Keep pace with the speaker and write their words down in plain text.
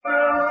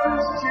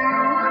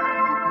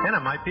And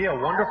it might be a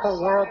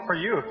wonderful world for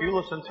you if you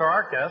listen to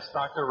our guest,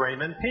 Dr.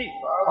 Raymond Peat.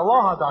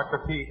 Aloha,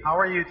 Dr. Peat. How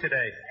are you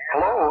today?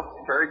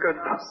 Hello. Very good.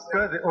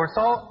 Good. We're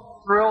so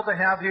thrilled to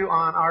have you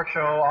on our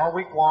show all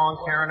week long.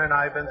 Karen and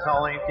I have been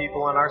telling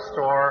people in our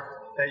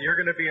store that you're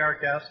going to be our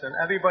guest, and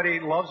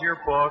everybody loves your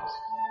books.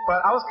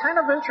 But I was kind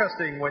of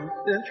interested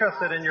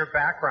in your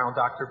background,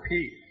 Dr.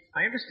 Peat.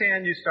 I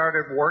understand you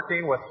started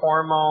working with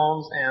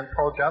hormones and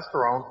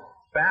progesterone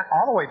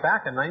all the way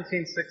back in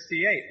 1968.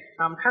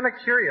 I'm kind of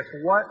curious,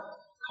 what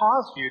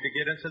caused you to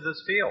get into this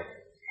field?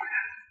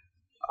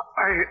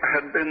 I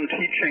had been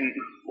teaching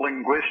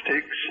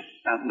linguistics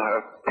and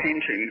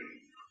painting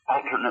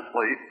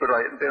alternately, but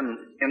I had been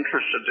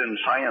interested in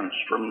science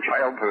from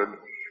childhood.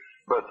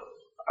 But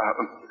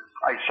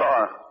I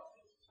saw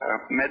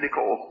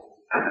medical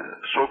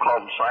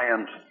so-called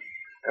science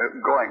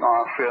going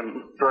off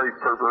in very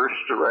perverse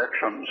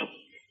directions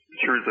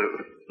through the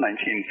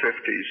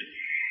 1950s.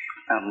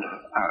 And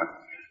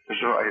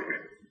so I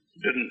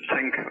didn't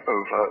think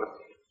of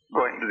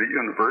going to the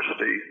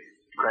university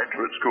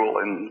graduate school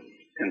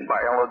in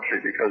biology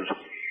because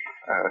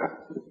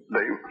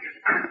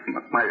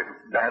my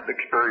bad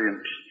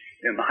experience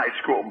in high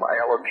school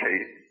biology,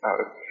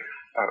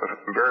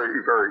 very,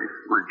 very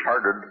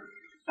retarded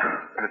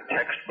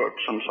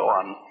textbooks and so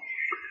on,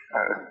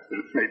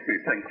 made me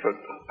think that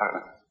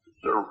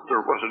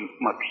there wasn't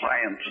much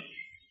science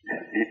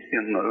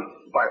in the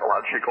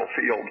biological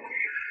field.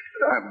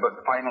 But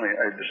finally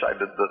I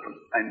decided that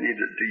I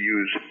needed to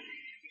use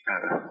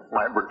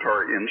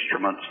laboratory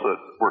instruments that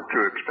were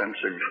too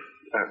expensive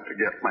to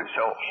get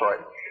myself. So I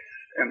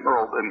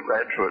enrolled in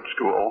graduate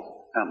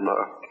school and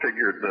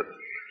figured that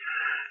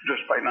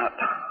just by not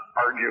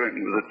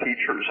arguing with the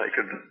teachers, I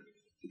could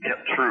get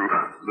through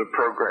the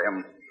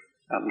program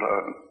and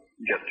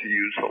get to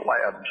use the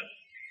labs,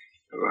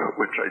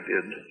 which I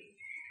did.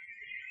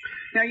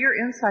 Now, your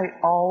insight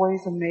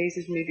always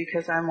amazes me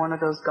because I'm one of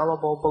those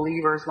gullible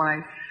believers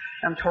when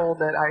I'm told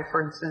that I,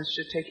 for instance,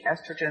 should take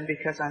estrogen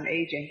because I'm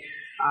aging.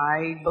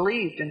 I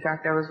believed. In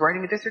fact, I was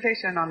writing a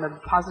dissertation on the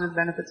positive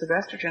benefits of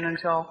estrogen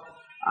until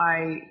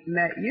I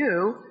met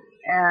you,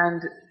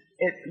 and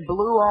it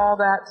blew all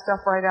that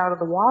stuff right out of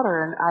the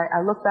water. And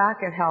I look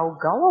back at how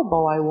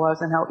gullible I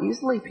was and how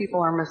easily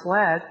people are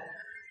misled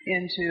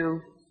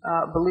into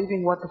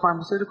believing what the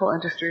pharmaceutical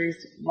industries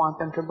want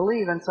them to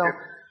believe. And so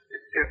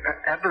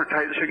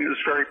advertising is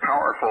very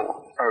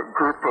powerful. A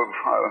group of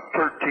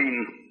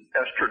 13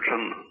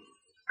 estrogen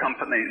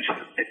companies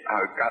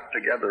got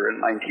together in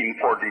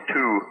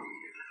 1942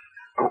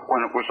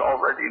 when it was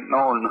already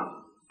known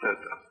that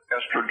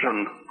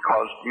estrogen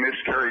caused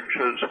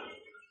miscarriages,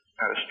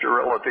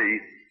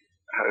 sterility,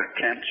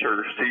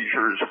 cancer,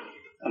 seizures,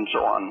 and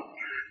so on.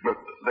 But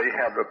they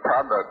had a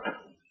product,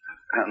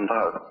 and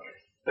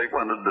they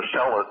wanted to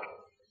sell it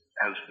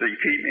as the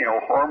female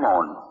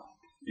hormone,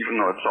 even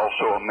though it's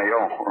also a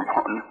male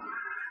hormone.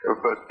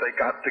 But they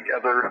got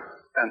together,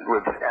 and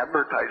with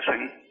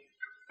advertising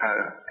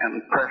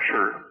and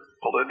pressure,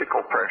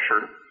 political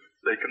pressure,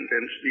 they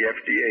convinced the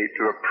FDA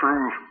to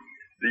approve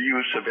the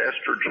use of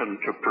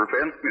estrogen to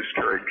prevent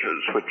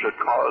miscarriages, which it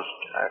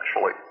caused,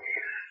 actually.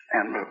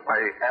 And by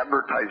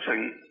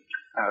advertising,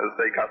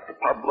 they got the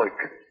public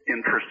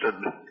interested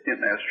in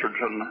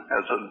estrogen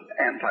as an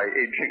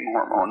anti-aging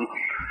hormone.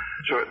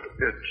 So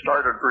it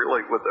started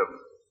really with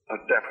a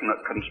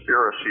definite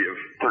conspiracy of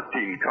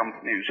 13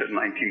 companies in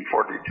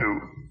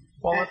 1942.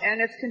 Well, and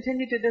it's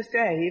continued to this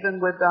day,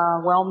 even with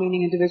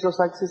well-meaning individuals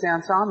like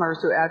Suzanne Somers,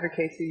 who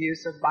advocates the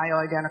use of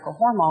bioidentical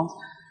hormones.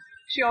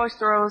 She always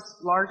throws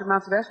large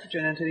amounts of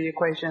estrogen into the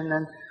equation,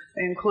 and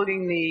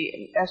including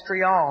the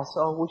estriol.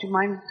 So would you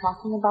mind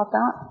talking about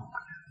that?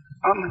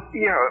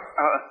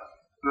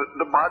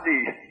 The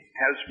body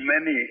has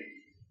many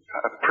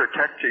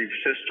protective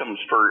systems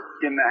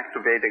for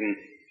inactivating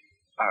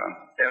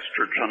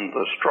estrogen,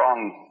 the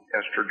strong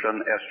estrogen,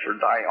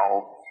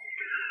 estradiol.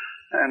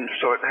 And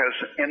so it has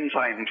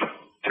enzymes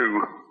to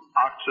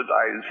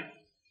oxidize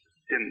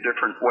in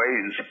different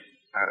ways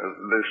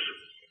this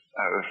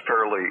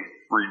fairly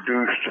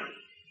reduced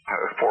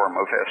form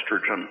of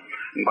estrogen.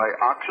 And by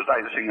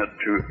oxidizing it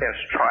to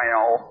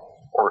estriol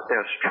or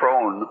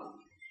estrone,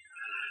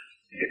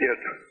 it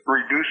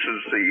reduces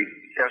the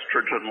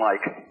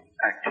estrogen-like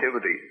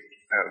activity.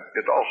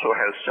 It also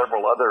has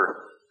several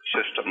other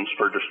systems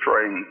for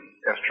destroying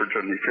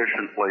estrogen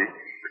efficiently.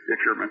 If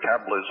your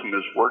metabolism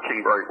is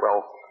working very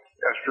well,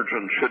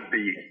 estrogen should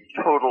be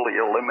totally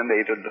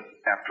eliminated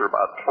after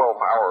about 12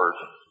 hours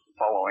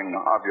following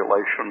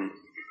ovulation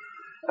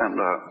and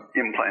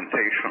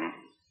implantation.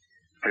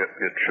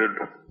 It should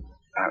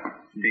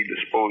be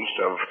disposed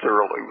of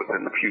thoroughly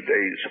within a few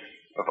days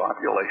of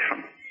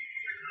ovulation.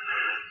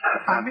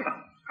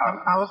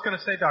 I was going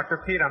to say,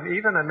 Dr. Peat, I'm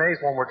even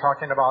amazed when we're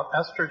talking about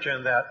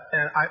estrogen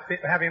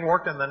having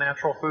worked in the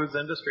natural foods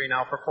industry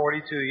now for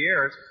 42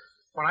 years,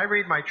 when I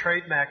read my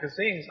trade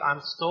magazines,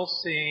 I'm still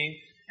seeing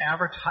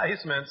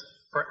advertisements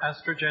for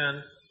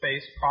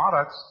estrogen-based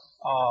products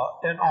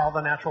in all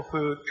the natural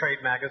food trade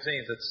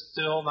magazines. It's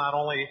still not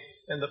only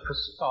in the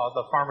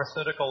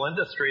pharmaceutical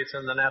industry. It's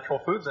in the natural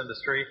foods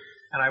industry.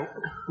 And I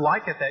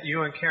like it that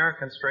you and Karen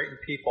can straighten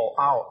people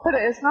out. But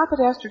it's not that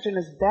estrogen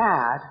is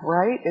bad,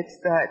 right? It's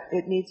that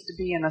it needs to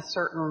be in a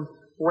certain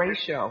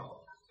ratio.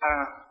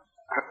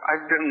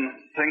 I've been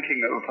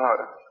thinking of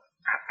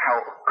how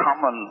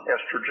common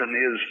estrogen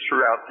is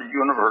throughout the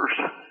universe.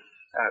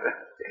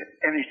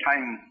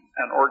 Anytime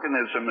an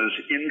organism is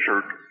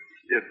injured,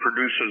 it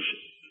produces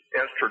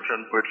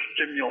estrogen, which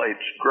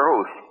stimulates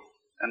growth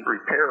and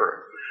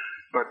repair.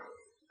 But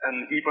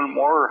an even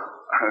more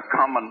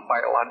common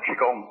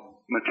biological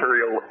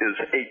material is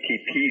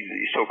ATP,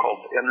 the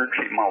so-called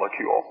energy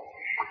molecule.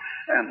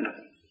 And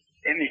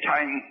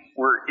anytime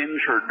we're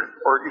injured,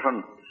 or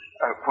even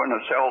when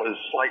a cell is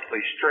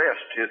slightly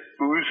stressed, it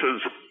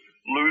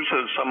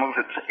loses some of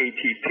its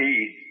ATP,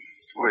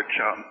 which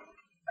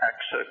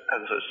acts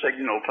as a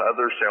signal to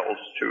other cells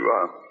to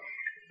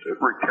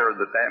repair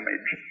the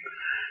damage.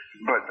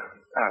 But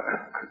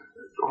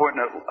when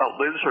a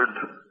lizard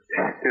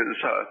is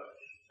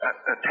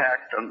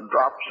attacked and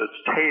drops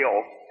its tail,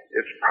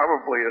 it's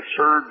probably a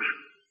surge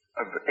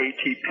of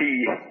ATP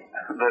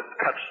that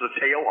cuts the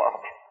tail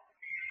off.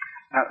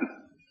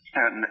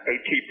 And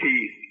ATP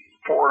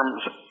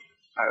forms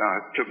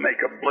to make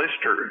a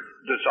blister,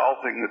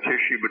 dissolving the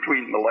tissue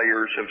between the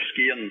layers of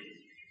skin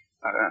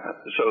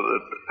so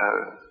that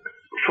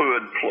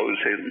fluid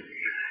flows in.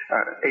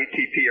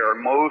 ATP, our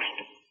most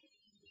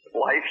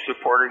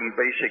life-supporting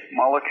basic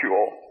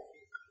molecule,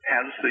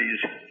 has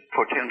these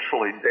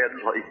potentially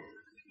deadly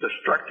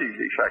destructive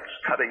effects,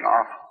 cutting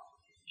off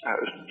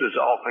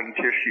dissolving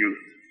tissue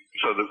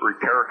so that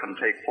repair can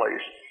take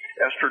place.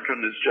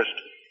 Estrogen is just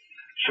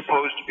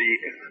supposed to be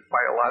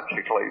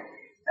biologically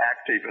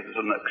active as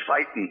an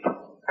excitant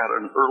at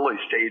an early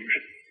stage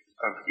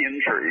of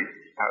injury,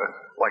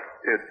 like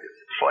it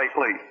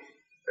slightly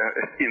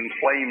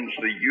inflames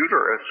the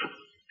uterus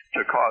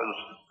to cause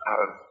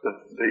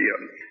the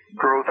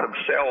growth of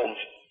cells,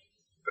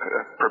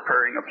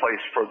 preparing a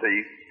place for the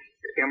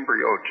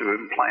embryo to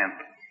implant.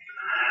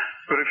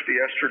 But if the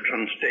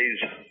estrogen stays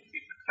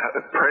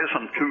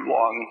present too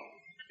long,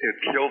 it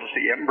kills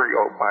the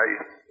embryo by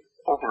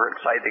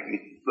overexciting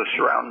the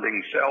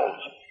surrounding cells.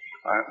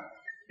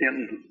 In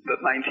the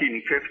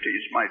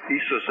 1950s, my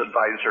thesis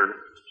advisor,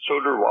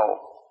 Soderwall,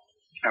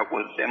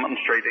 was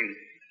demonstrating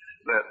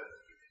that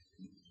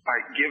by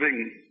giving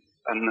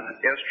an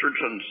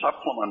estrogen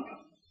supplement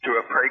to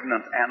a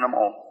pregnant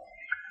animal,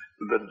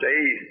 the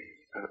day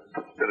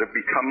that it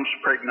becomes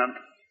pregnant,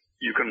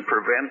 you can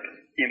prevent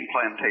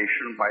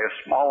implantation by a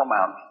small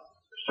amount,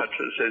 such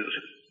as is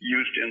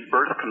used in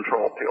birth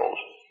control pills.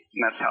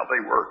 And that's how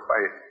they work,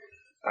 by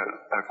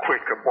a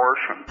quick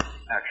abortion,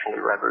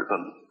 actually, rather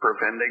than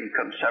preventing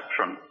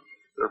conception.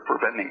 They're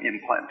preventing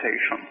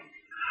implantation.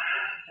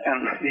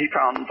 And he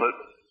found that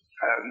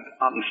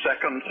on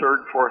second,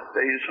 third, fourth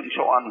days, and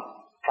so on,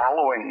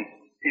 following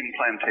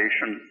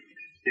implantation,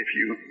 if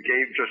you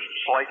gave just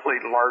slightly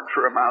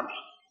larger amounts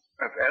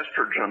of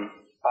estrogen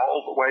all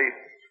the way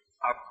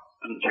up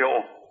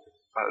until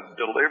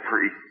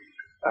delivery,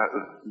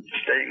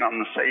 staying on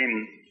the same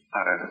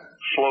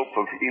slope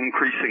of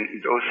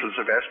increasing doses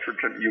of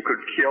estrogen, you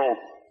could kill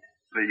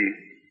the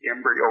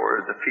embryo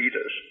or the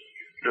fetus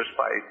just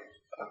by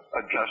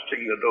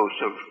adjusting the dose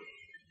of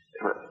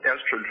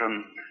estrogen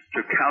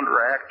to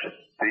counteract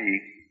the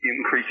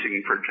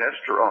increasing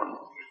progesterone,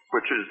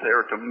 which is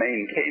there to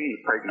maintain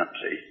the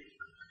pregnancy.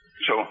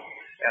 So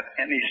at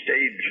any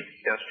stage,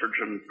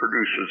 estrogen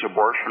produces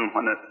abortion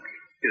when it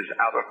is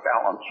out of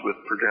balance with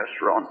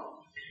progesterone.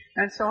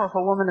 And so if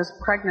a woman is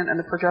pregnant and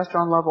the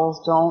progesterone levels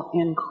don't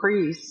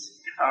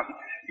increase...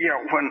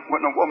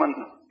 when a woman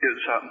is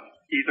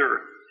either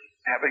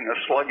having a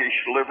sluggish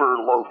liver,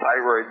 low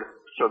thyroid,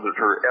 so that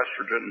her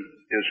estrogen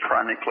is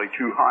chronically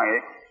too high,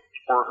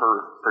 or her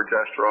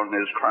progesterone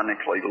is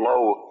chronically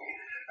low,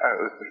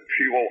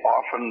 she will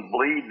often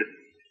bleed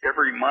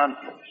every month,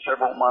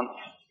 several months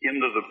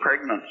into the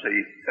pregnancy,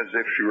 as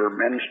if she were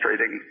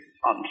menstruating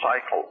on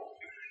cycle.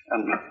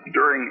 And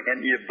during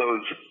any of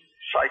those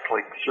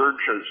cyclic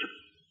surges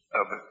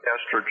of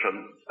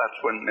estrogen, that's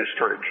when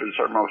miscarriages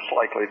are most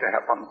likely to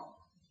happen.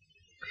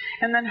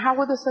 And then how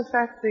would this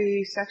affect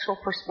the sexual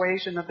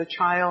persuasion of the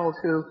child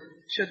who,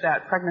 should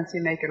that pregnancy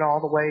make it all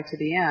the way to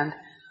the end,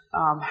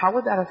 how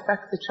would that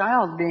affect the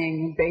child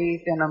being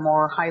bathed in a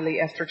more highly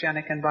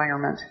estrogenic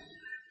environment?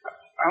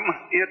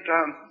 It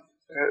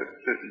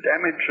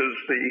damages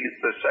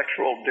the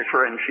sexual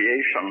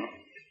differentiation,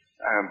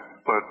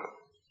 but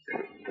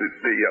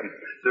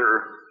there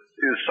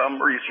is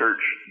some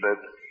research that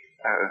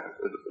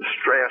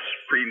stress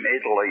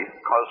prenatally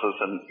causes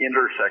an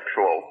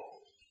intersexual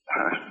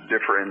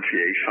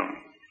differentiation.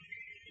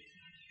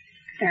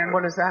 And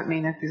what does that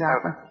mean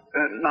exactly?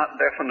 Not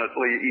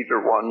definitely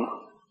either one.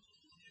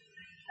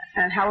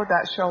 And how would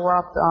that show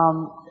up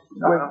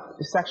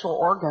with sexual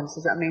organs?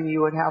 Does that mean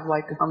you would have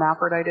like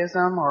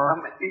hermaphroditism or?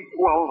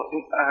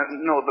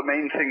 No, the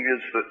main thing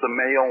is that the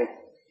male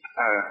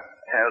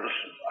has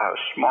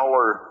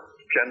smaller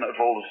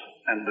genitals,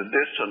 and the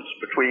distance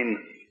between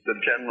the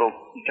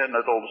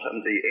genitals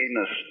and the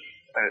anus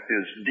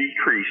is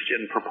decreased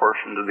in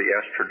proportion to the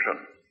estrogen.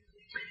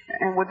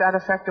 And would that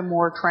affect a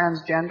more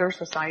transgender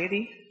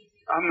society?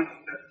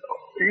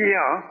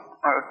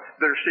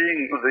 They're seeing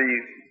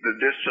the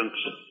distance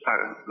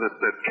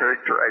that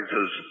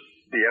characterizes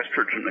the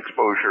estrogen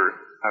exposure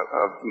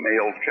of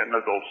male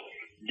genitals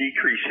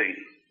decreasing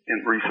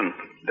in recent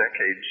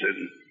decades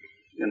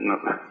in the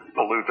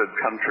polluted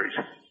countries.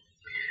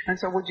 And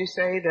so would you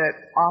say that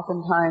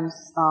oftentimes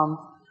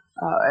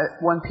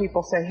when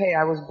people say, hey,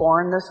 I was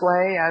born this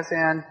way, as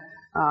in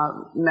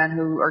men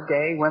who are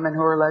gay, women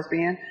who are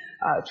lesbian,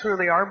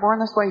 truly are born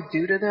this way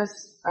due to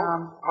this?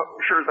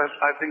 Sure,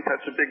 I think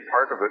that's a big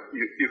part of it.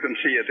 You can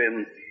see it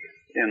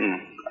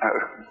in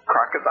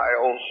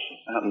crocodiles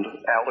and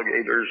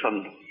alligators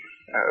and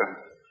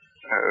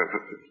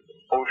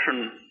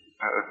ocean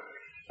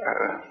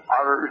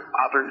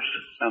otters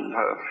and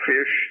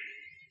fish,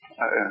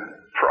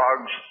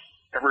 frogs.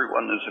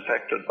 Everyone is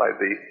affected by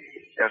the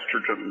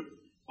estrogen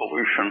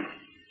pollution.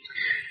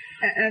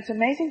 And it's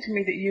amazing to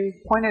me that you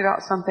pointed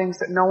out some things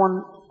that no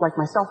one, like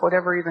myself, would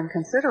ever even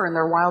consider in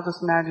their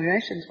wildest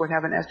imaginations would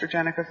have an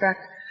estrogenic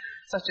effect,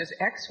 such as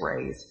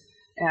X-rays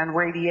and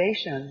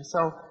radiation.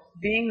 So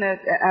being that,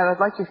 I'd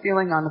like your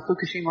feeling on the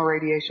Fukushima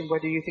radiation,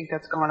 whether you think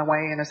that's gone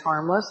away and is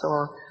harmless,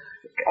 or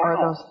are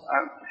those...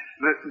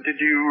 Did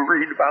you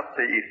read about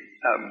the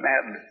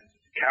mad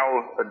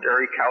cow, a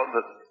dairy cow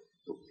that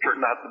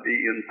turned out to be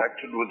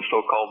infected with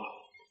so-called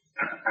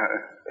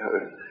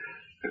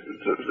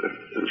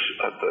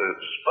the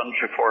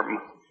spongiform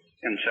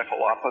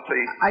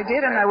encephalopathy? I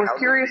did, and I was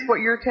curious what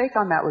your take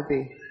on that would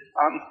be.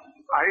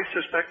 I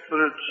suspect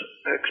that it's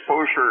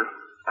exposure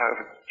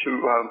to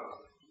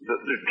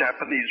the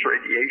Japanese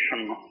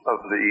radiation of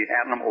the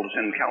animals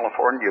in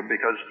California,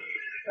 because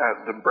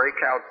the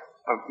breakout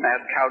of mad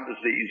cow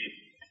disease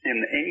in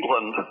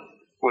England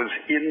was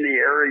in the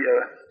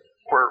area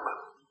where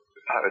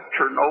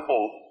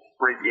Chernobyl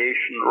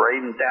radiation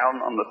rained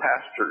down on the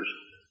pastures,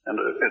 and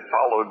it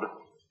followed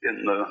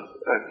in the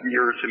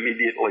years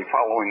immediately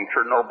following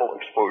Chernobyl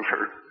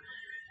exposure.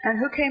 And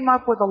who came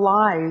up with the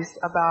lies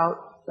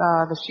about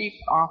the sheep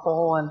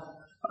offal and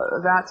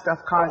that stuff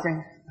causing?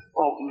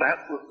 Well,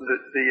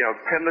 the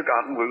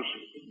Pentagon was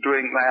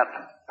doing that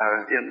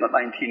in the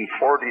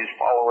 1940s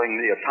following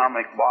the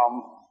atomic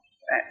bomb,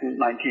 in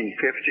the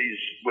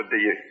 1950s with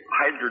the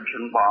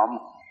hydrogen bomb.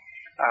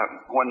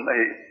 When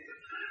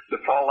the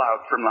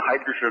fallout from the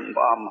hydrogen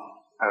bomb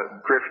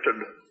drifted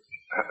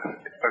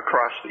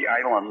across the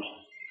islands,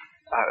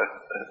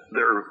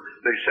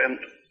 they sent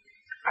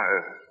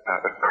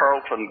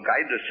Carlton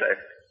Gajdacek,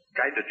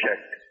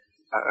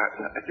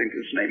 I think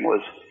his name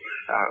was,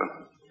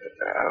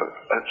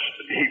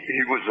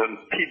 he was a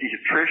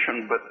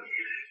pediatrician, but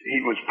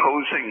he was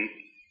posing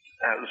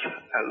as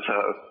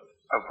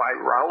a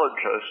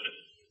virologist,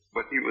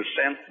 but he was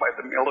sent by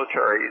the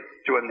military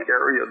to an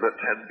area that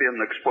had been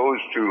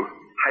exposed to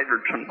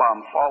hydrogen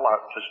bomb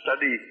fallout to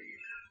study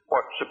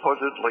what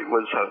supposedly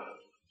was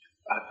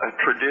a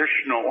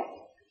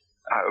traditional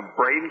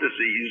brain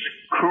disease,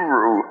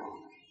 kuru,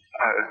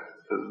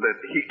 that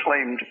he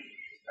claimed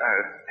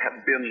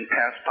had been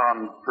passed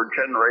on for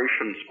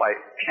generations by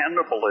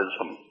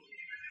cannibalism,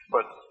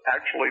 but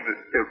actually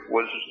it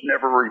was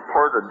never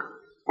reported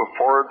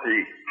before the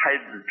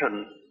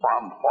hydrogen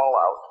bomb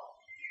fallout.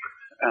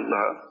 And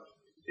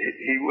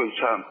he was,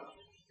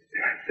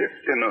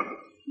 in a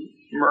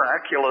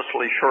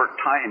miraculously short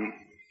time,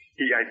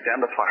 he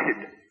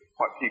identified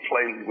what he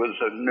claimed was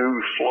a new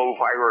slow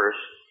virus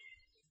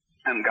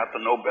and got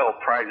the Nobel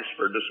Prize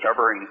for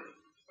discovering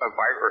a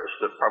virus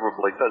that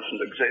probably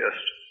doesn't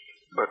exist.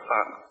 But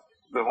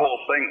the whole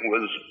thing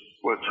was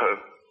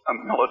a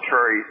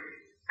military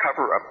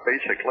cover-up,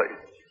 basically.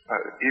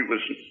 He was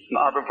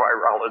not a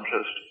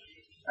virologist,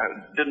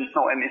 didn't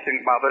know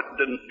anything about it,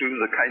 didn't do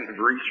the kind of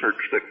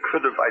research that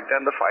could have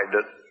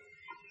identified it,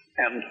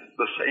 and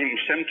the same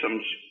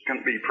symptoms can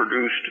be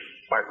produced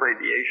by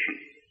radiation.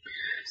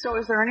 So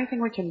is there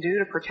anything we can do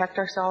to protect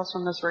ourselves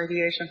from this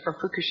radiation, from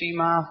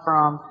Fukushima,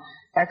 from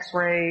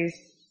X-rays?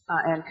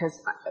 And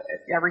because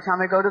every time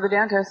I go to the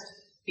dentist,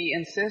 he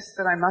insists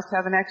that I must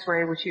have an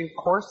X-ray, which he of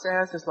course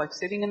says is like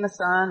sitting in the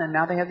sun, and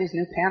now they have these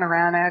new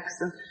panoramics,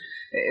 and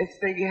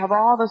they have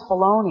all this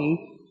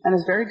baloney, and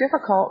it's very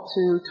difficult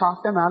to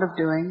talk them out of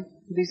doing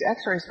these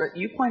X-rays. But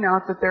you point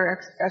out that they're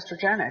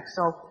estrogenic.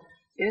 So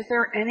is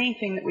there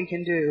anything that we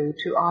can do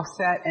to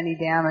offset any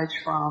damage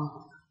from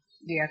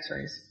the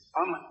X-rays?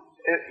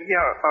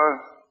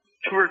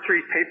 Two or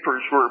three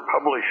papers were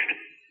published.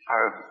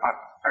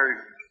 I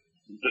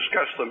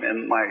discussed them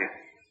in my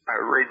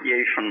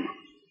radiation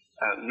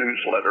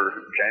newsletter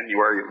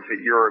January of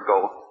a year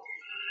ago.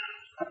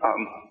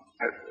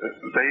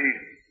 They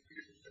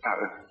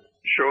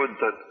showed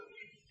that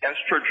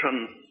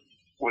estrogen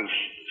was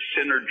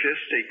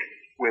synergistic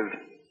with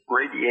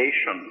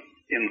radiation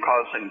in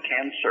causing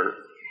cancer,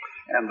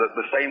 and that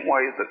the same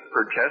way that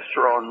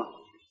progesterone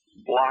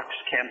blocks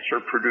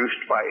cancer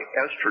produced by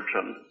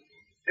estrogen,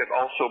 it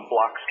also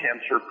blocks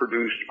cancer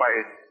produced by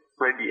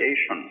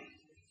radiation.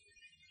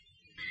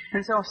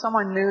 And so if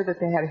someone knew that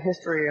they had a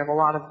history of a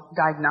lot of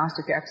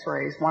diagnostic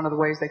x-rays, one of the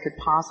ways they could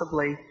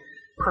possibly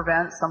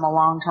prevent some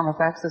long-term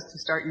effects is to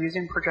start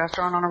using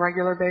progesterone on a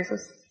regular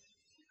basis?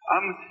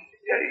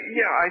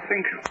 Yeah, I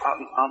think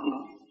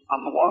on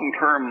the long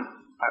term,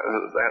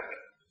 that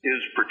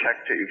is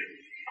protective.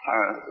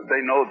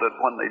 They know that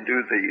when they do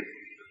the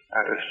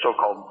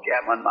so-called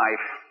gamma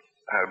knife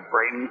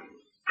brain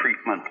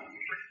treatment,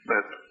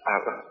 that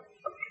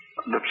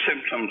the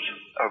symptoms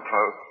of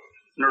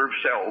nerve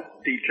cell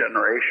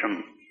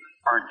degeneration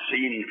aren't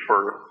seen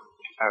for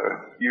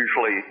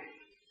usually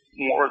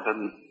more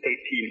than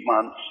 18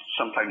 months,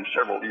 sometimes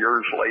several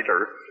years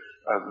later.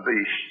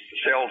 The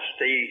cells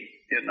stay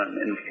in an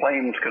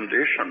inflamed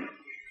condition.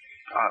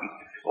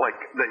 Like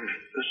they've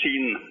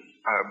seen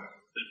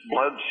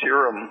blood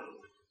serum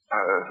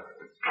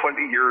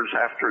 20 years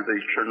after the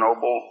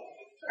Chernobyl,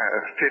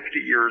 50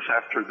 years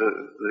after the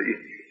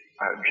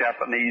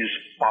Japanese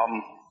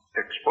bomb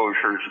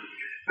exposures.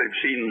 They've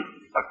seen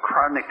a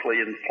chronically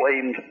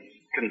inflamed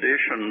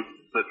condition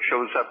that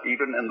shows up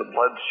even in the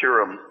blood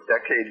serum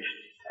decades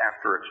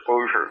after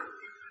exposure.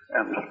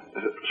 And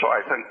so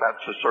I think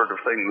that's the sort of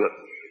thing that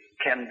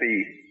can be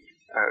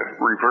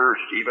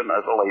reversed even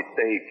at a late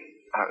date,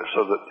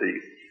 so that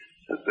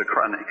the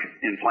chronic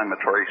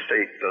inflammatory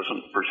state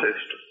doesn't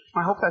persist.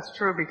 I hope that's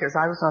true, because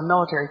I was a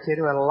military kid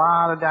who had a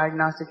lot of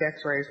diagnostic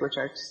x-rays, which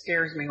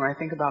scares me when I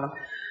think about them.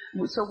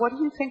 So what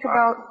do you think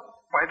about...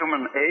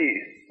 Vitamin A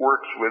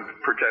works with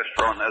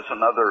progesterone as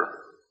another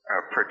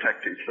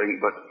protective thing,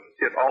 but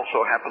it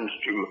also happens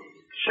to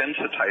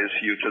sensitize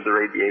you to the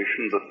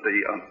radiation, that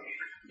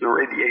the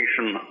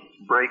radiation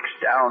breaks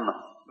down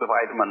the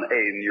vitamin A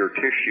in your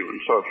tissue,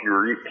 and so if you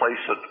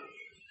replace it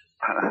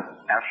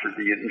after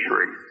the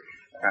injury,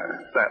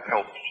 that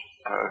helps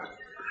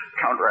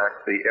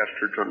counteract the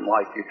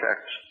estrogen-like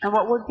effects. And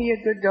what would be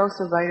a good dose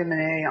of vitamin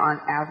A on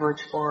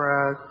average for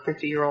a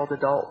 50-year-old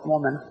adult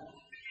woman?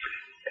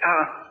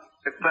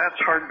 That's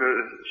hard to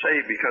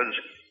say, because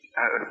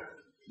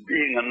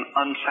being an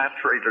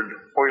unsaturated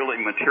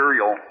oily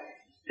material,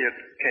 it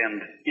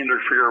can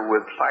interfere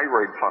with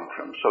thyroid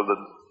function, so the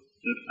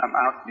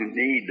amount you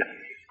need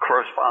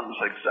corresponds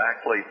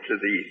exactly to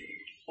the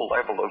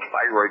level of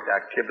thyroid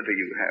activity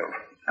you have.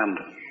 And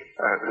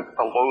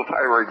a low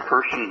thyroid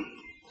person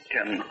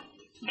can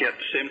get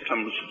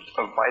symptoms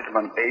of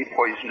vitamin A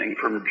poisoning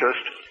from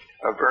just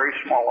a very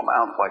small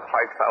amount, like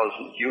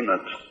 5,000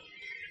 units,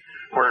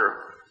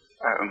 where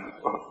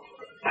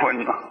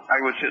when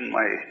I was in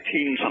my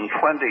teens and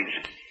 20s,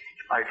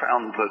 I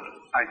found that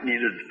I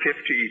needed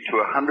 50 to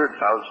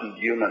 100,000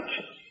 units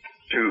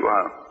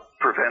to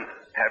prevent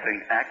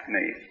having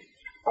acne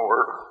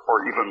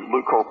or even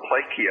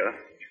leukoplakia.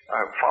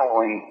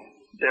 Following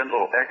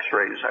dental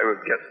x-rays, I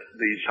would get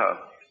these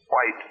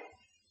white,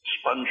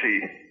 spongy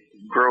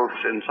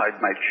growths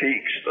inside my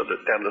cheeks that the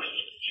dentist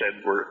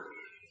said were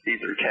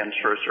either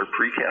cancerous or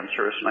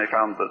precancerous, and I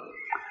found that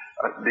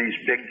these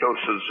big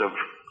doses of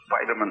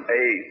vitamin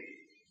A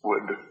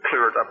would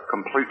clear it up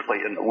completely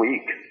in a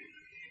week.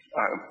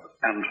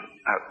 And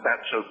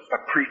that's a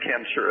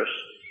precancerous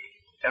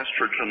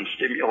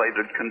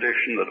estrogen-stimulated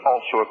condition that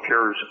also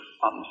appears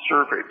on the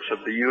cervix of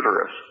the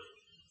uterus.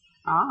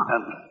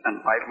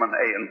 And vitamin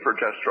A and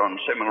progesterone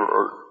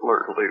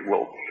similarly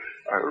will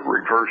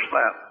reverse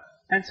that.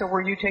 And so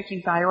were you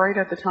taking thyroid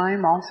at the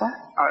time also?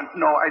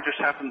 No, I just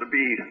happened to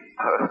be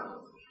a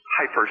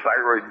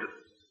hyperthyroid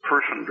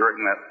person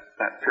during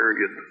that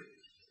period.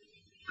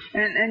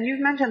 And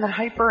you've mentioned that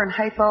hyper and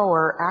hypo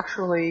are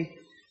actually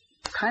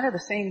kind of the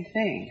same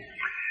thing.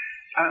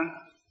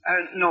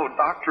 No,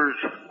 doctors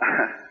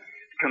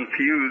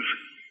confuse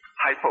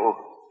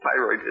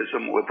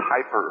hypothyroidism with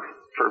hyper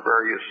for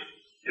various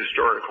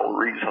historical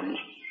reasons.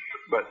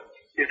 But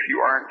if you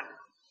aren't,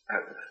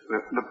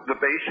 the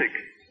basic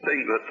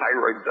thing that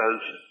thyroid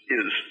does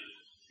is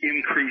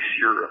increase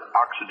your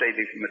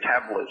oxidative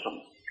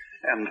metabolism.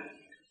 And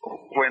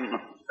when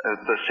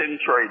the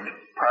Synthroid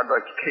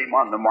product came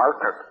on the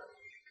market,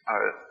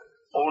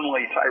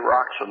 only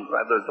thyroxine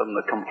rather than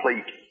the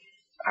complete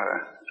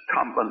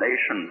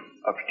combination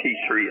of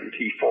T3 and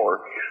T4.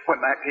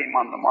 When that came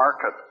on the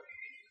market,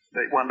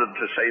 they wanted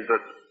to say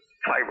that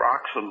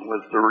thyroxine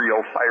was the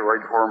real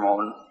thyroid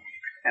hormone,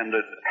 and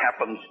it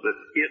happens that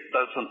it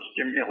doesn't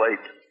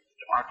stimulate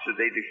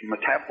oxidative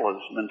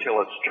metabolism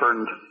until it's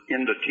turned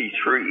into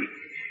T3.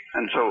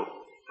 And so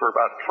for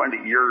about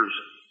 20 years,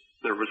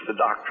 there was the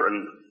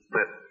doctrine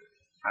that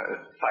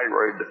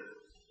thyroid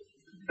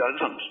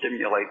doesn't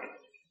stimulate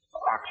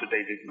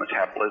oxidative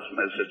metabolism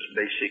as its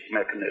basic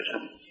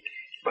mechanism.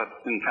 But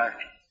in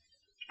fact,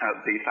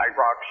 the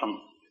thyroxine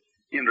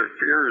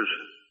interferes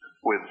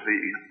with the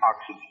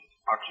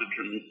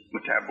oxygen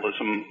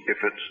metabolism if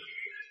it's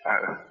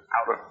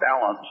out of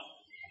balance.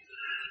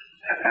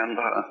 And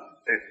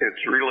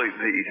it's really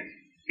the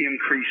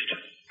increased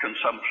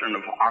consumption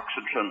of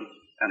oxygen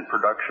and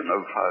production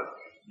of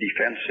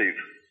defensive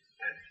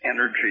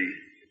energy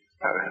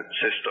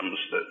systems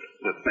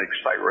that makes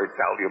thyroid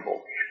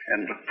valuable.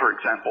 And for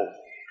example,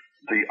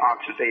 the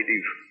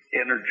oxidative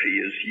energy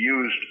is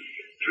used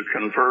to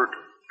convert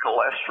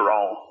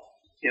cholesterol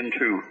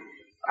into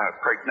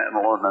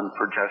pregnenolone and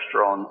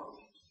progesterone,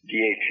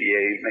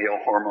 DHEA, male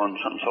hormones,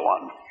 and so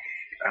on,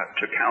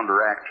 to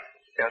counteract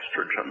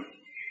estrogen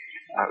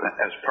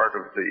as part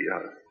of the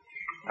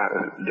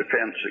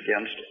defense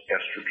against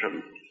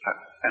estrogen.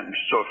 And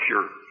so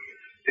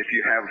if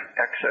you have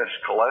excess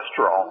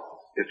cholesterol,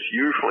 it's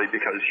usually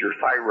because your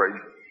thyroid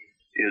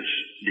is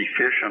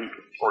deficient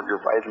or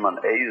your vitamin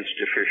A is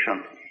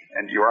deficient,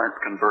 and you aren't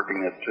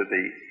converting it to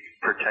the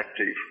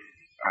protective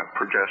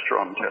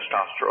progesterone,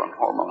 testosterone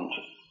hormones.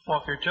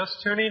 Well, if you're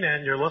just tuning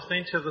in, you're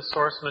listening to the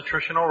Source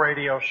Nutritional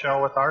Radio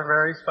Show with our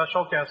very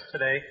special guest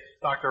today,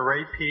 Dr.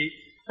 Ray Peat.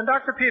 And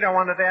Dr. Peat, I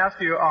wanted to ask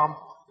you,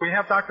 we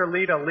have Dr.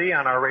 Lita Lee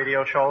on our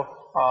radio show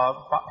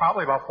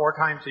probably about 4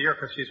 times a year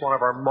because she's one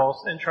of our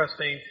most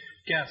interesting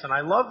guests. And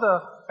I love the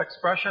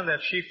expression that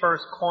she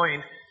first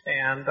coined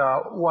and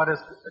what is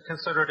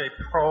considered a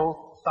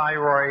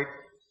pro-thyroid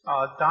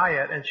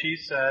diet. And she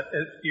said,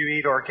 you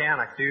eat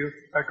organic. Do you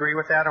agree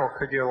with that, or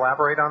could you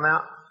elaborate on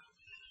that?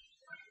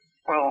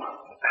 Well,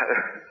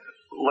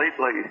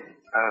 lately,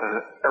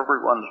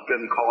 everyone's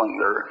been calling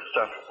their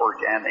stuff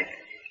organic.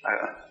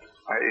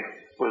 I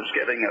was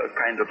getting a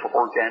kind of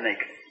organic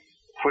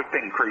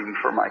whipping cream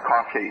for my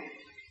coffee,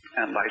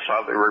 and I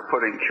saw they were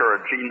putting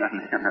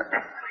carrageenan in it.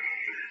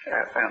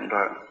 And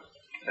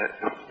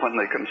when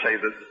they can say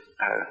that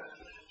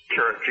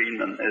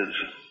carrageenan is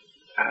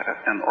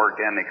an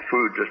organic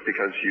food just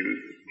because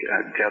you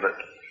get it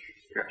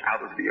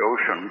out of the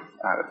ocean,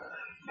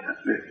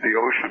 the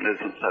ocean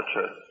isn't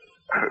such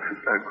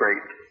a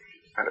great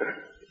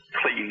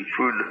clean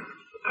food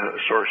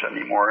source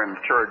anymore, and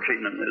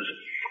carrageenan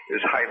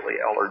is highly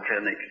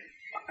allergenic.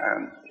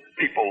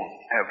 People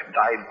have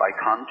died by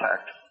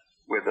contact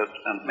with it,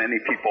 and many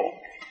people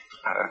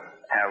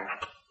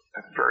have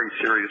very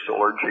serious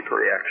allergic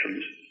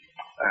reactions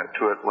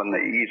to it when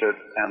they eat it,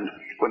 and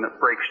when it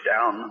breaks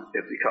down,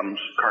 it becomes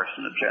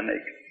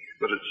carcinogenic,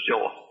 but it's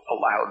still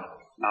allowed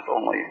not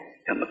only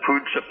in the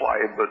food supply,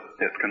 but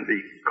it can be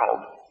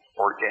called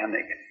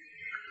organic.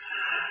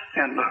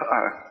 And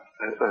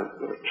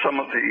some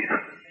of the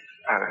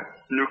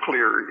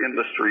nuclear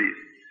industry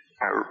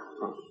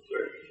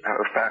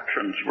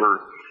factions were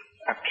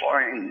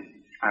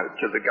applying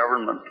to the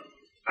government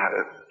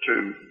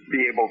to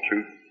be able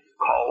to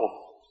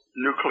call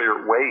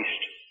nuclear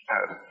waste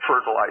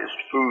fertilized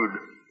food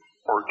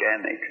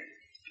organic.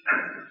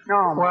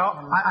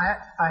 Well,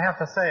 I have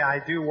to say, I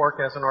do work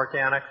as an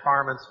organic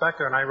farm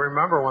inspector, and I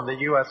remember when the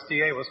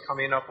USDA was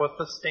coming up with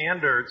the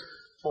standards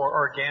for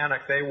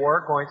organic, they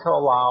were going to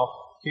allow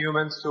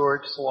human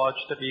sewage sludge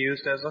to be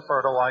used as a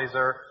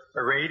fertilizer,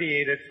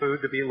 irradiated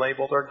food to be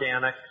labeled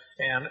organic,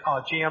 and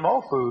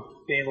GMO food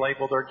being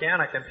labeled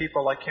organic. And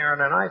people like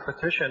Karen and I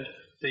petitioned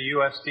the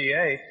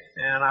USDA,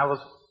 and I was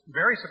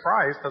very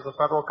surprised because the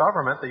federal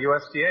government, the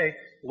USDA,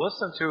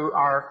 listened to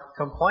our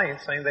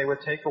complaints saying they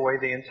would take away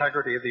the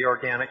integrity of the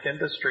organic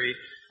industry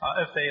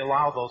if they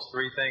allow those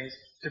 3 things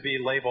to be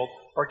labeled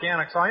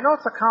organic. So I know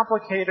it's a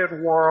complicated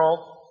world.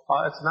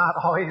 It's not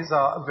always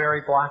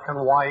very black and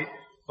white,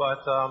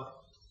 but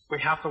we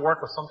have to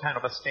work with some kind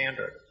of a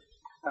standard.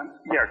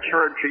 Yeah,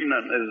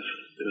 carrageenan is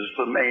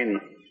the main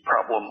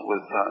problem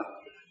with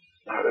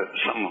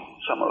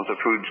some of the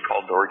foods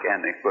called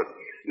organic, but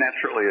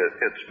naturally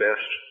it's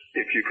best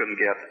if you can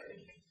get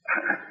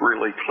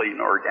really clean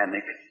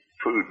organic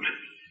foods.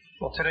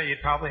 Well, today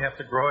you'd probably have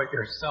to grow it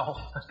yourself.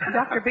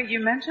 Dr. B, you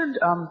mentioned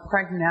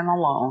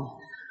pregnenolone.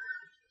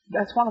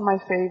 That's one of my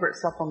favorite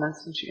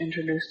supplements since you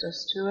introduced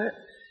us to it.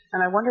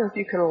 And I wonder if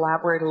you could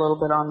elaborate a little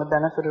bit on the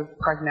benefit of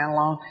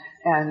pregnenolone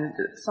and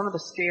some of the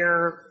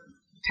scare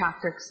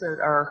tactics that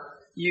are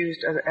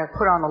used, are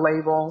put on the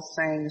label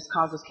saying this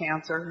causes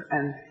cancer.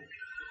 And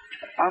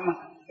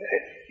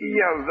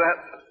yeah, that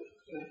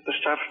the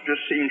stuff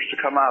just seems to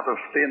come out of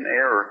thin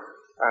air.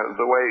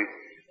 The way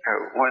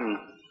when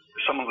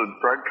some of the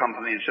drug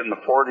companies in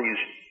the 40s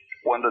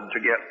wanted to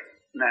get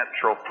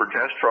natural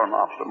progesterone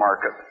off the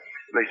market,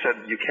 they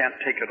said you can't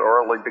take it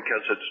orally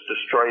because it's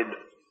destroyed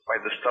by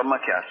the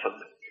stomach acid.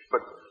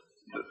 But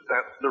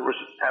there was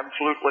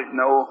absolutely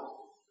no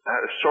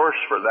source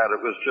for that.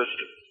 It was just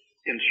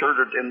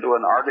inserted into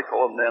an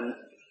article and then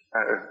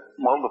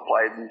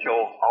multiplied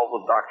until all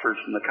the doctors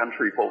in the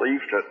country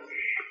believed it.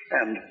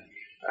 And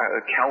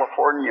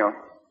California,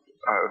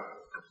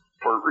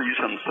 for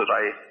reasons that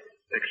I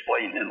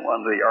explain in one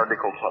of the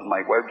articles on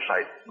my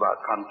website about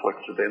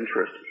conflicts of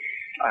interest,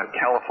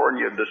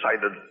 California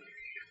decided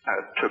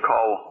to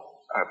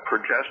call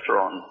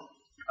progesterone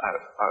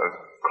a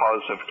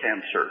cause of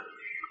cancer,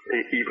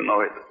 even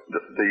though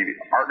the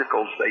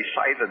articles they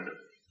cited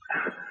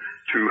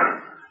to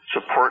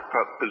support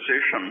that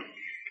position,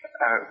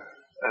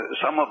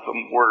 some of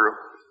them were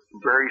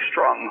very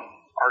strong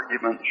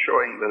arguments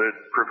showing that it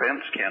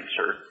prevents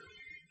cancer,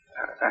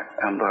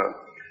 and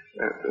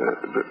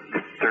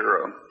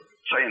their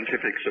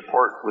scientific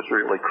support was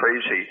really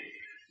crazy.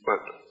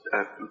 But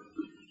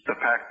the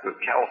fact that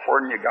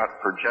California got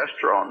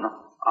progesterone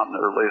on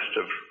their list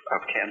of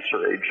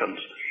cancer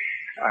agents,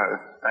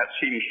 that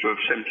seems to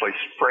have simply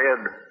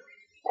spread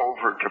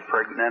over to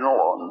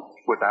pregnenolone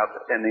without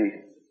any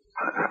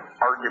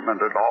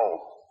argument at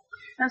all.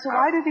 And so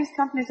why do these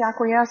companies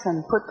acquiesce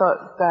and put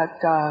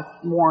that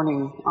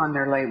warning on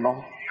their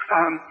label?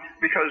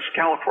 Because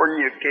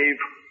California gave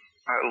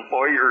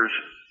lawyers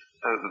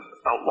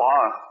a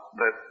law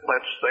that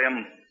lets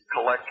them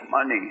collect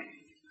money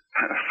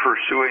for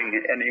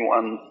suing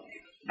anyone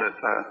that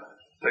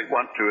they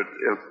want to.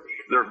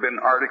 There have been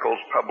articles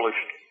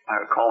published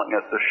calling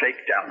it the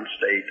shakedown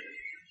state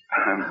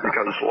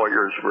because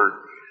lawyers were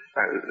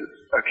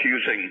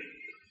accusing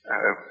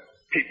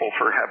people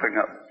for having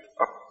a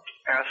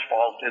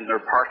asphalt in their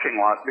parking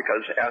lot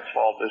because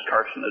asphalt is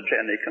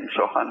carcinogenic and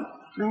so on.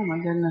 Oh my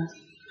goodness.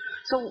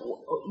 So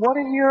what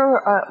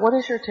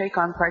is your take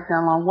on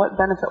pregnenolone? What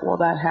benefit will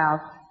that have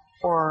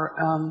for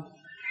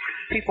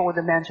people with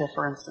dementia,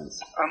 for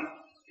instance?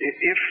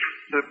 If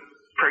the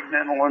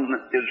pregnenolone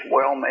is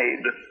well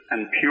made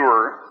and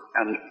pure,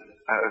 and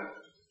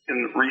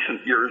in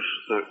recent years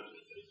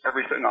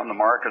everything on the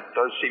market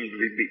does seem to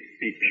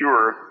be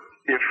pure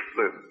if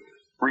the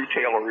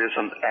retailer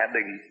isn't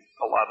adding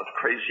a lot of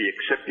crazy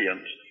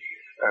excipients,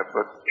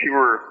 but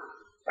pure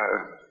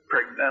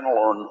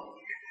pregnenolone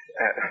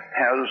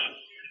has,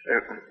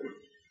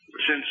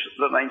 since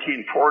the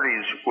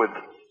 1940s with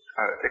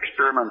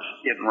experiments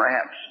in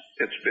rats,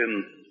 it's been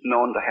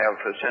known to have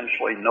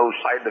essentially no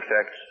side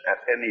effects at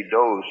any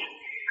dose.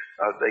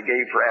 They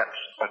gave rats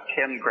a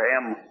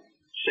 10-gram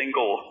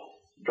single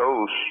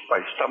dose by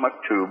stomach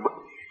tube,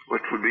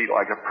 which would be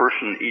like a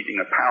person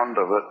eating a pound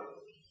of it.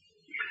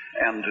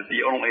 And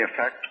the only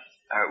effect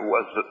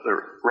was that the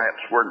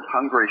rats weren't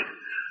hungry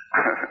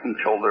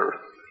until their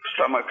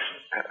stomachs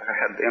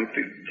had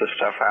emptied the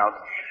stuff out.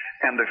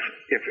 And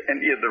if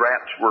any of the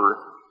rats were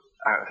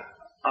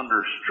under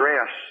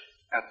stress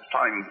at the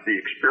time of the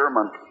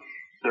experiment,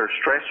 their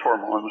stress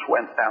hormones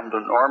went down to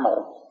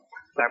normal.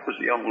 That was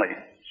the only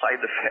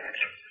side effect,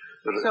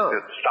 that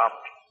it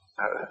stopped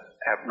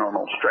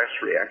abnormal stress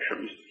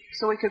reactions.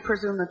 So we could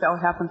presume that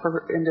would happen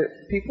into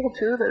people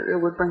too, that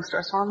it would bring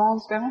stress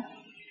hormones down?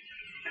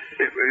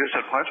 Is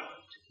that what?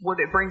 Would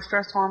it bring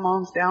stress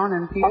hormones down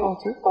in people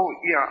too? Oh,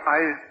 yeah. I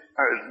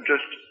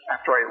just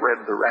after I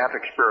read the rat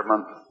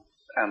experiment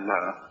and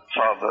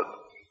saw that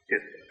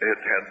it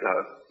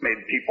had made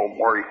people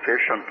more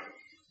efficient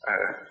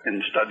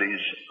in studies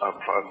of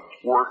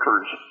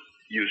workers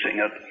using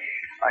it,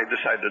 I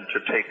decided to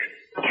take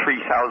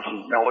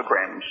 3,000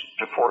 milligrams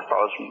to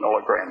 4,000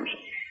 milligrams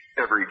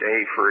every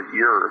day for a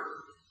year,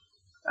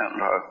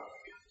 and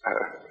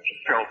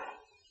felt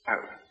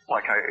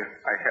like I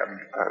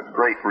had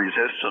great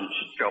resistance,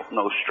 felt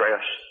no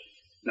stress,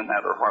 no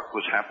matter what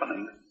was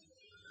happening.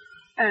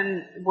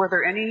 And were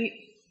there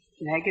any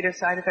negative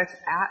side effects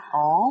at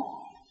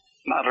all?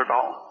 Not at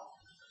all.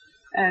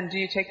 And do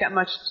you take that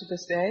much to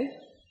this day?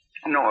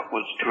 No, it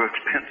was too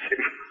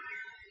expensive.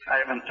 I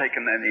haven't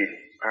taken any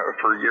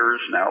for years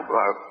now.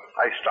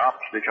 I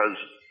stopped because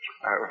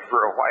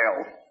for a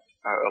while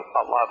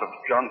a lot of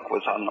junk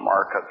was on the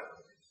market,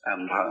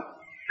 and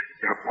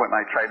when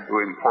I tried to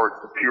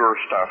import the pure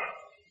stuff,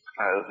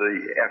 the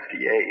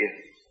FDA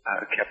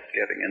kept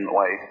getting in the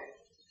way.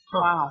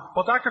 Wow.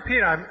 Well, Dr.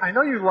 Peat, I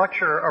know you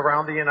lecture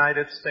around the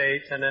United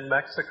States and in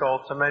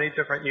Mexico to many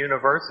different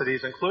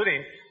universities,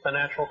 including the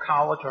Natural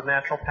College of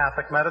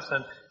Naturopathic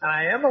Medicine, and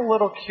I am a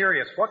little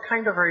curious, what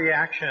kind of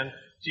reaction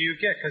do you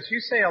get? Because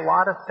you say a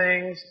lot of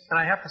things, and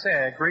I have to say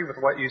I agree with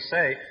what you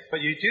say,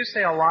 but you do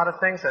say a lot of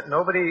things that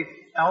nobody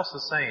else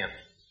is saying.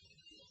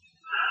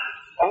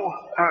 Oh,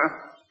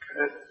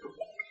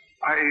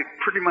 I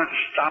pretty much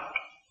stopped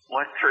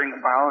lecturing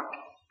about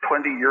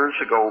 20 years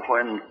ago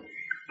when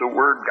the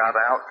word got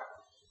out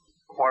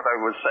what I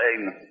was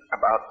saying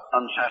about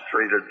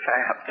unsaturated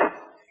fat.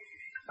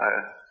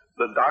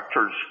 The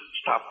doctors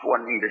stopped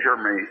wanting to hear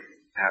me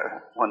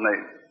when they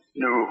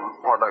knew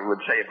what I would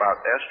say about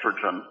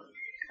estrogen,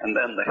 and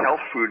then the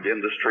health food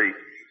industry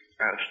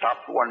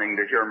stopped wanting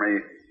to hear me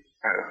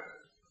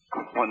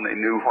when they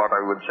knew what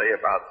I would say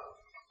about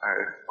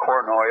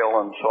corn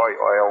oil and soy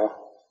oil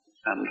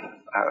and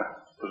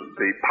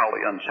the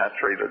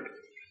polyunsaturated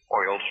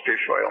oils,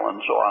 fish oil,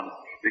 and so on,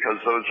 because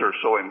those are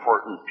so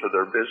important to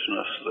their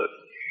business that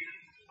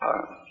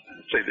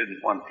they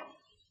didn't want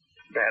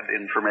bad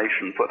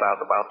information put out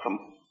about them.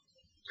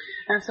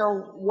 And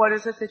so what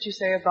is it that you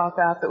say about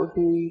that would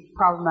be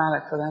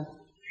problematic for them?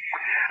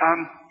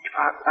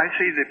 I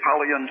see the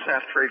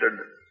polyunsaturated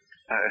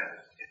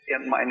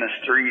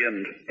N-3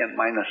 and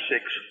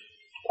N-6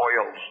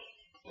 oils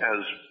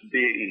as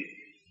being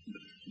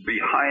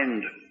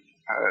behind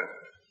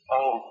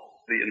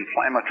all the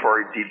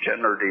inflammatory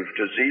degenerative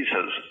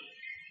diseases.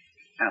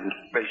 And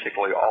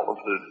basically all of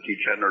the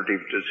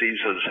degenerative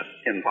diseases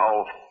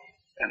involve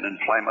an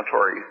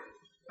inflammatory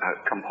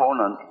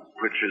component,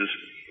 which is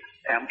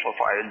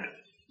amplified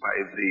by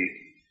the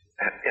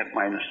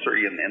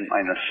N-3 and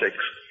N-6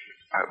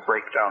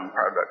 breakdown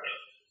products.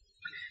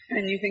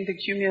 And you think the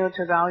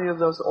cumulative value of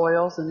those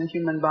oils in the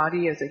human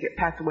body as they get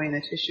packed away in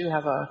the tissue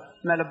have a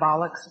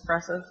metabolic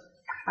suppressive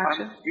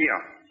action? Yeah.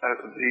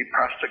 The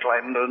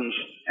prostaglandins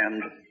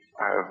and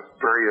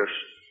various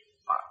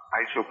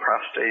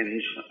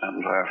isoprostanes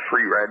and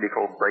free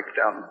radical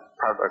breakdown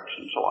products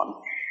and so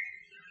on.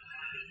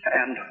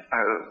 And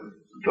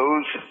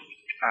those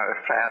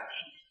fats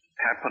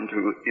happen to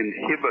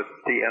inhibit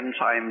the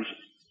enzymes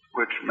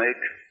which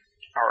make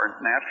our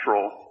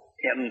natural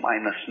N-9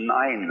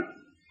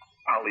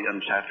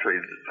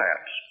 polyunsaturated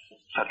fats,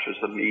 such as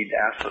the mead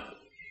acid.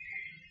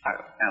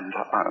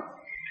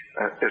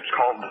 It's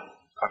called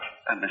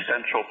an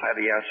essential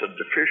fatty acid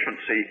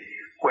deficiency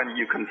when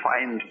you can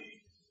find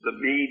the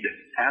mead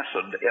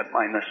acid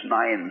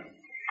N-9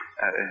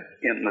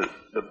 in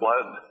the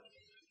blood,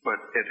 but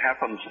it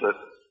happens that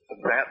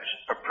that's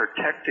a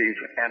protective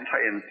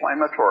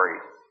anti-inflammatory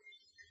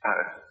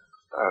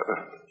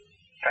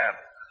fat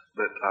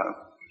that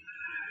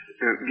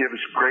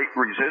gives great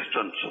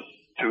resistance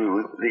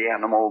to the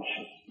animals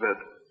that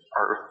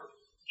are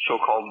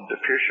so-called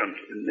deficient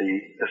in the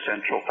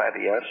essential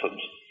fatty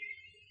acids.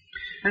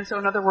 And so,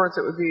 in other words,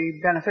 it would be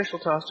beneficial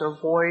to us to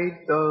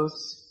avoid those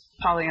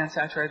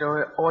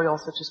polyunsaturated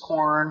oils such as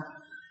corn,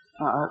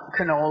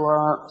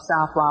 canola,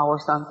 safflower,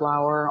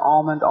 sunflower,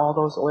 almond, all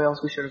those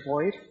oils we should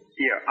avoid?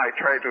 Yeah, I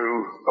try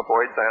to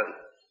avoid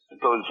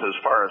those as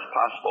far as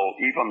possible,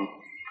 even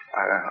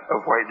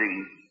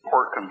avoiding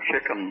pork and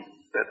chicken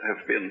that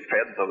have been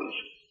fed those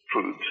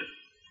foods.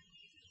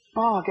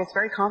 Oh, it gets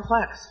very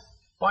complex.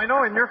 Well, I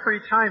know in your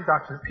free time,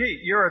 Dr. Peat,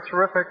 you're a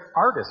terrific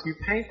artist. You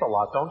paint a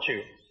lot, don't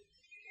you?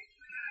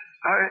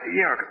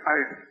 Yeah, I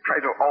try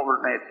to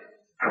alternate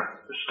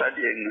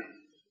studying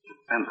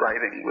and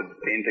writing with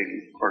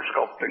painting or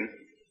sculpting.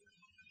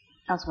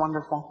 That's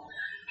wonderful.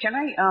 Can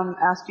I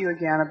ask you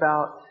again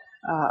about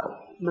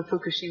the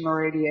Fukushima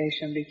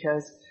radiation?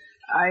 Because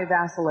I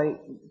vacillate.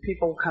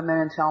 People come in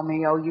and tell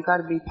me, oh, you got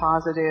to be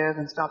positive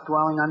and stop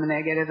dwelling on the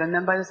negative. And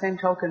then by the same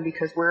token,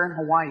 because we're in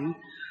Hawaii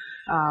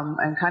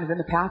and kind of in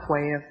the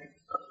pathway of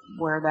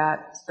where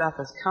that stuff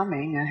is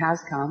coming and has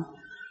come,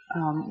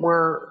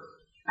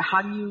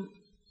 how do you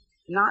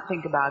not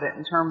think about it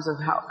in terms of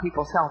how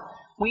people's health?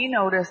 We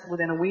noticed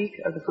within a week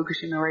of the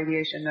Fukushima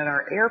radiation that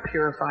our air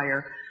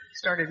purifier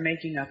started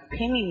making a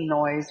pinging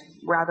noise,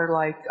 rather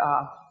like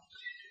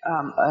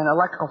an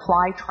electrical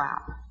fly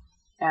trap.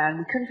 And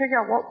we couldn't figure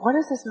out what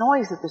is this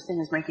noise that this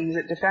thing is making? Is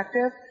it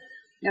defective?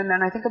 And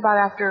then I think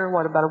about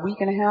a week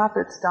and a half,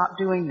 it stopped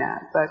doing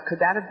that. But could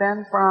that have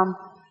been from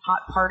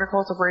hot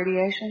particles of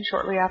radiation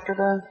shortly after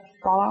the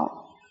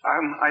fallout?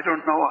 I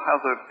don't know how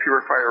the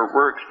purifier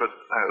works, but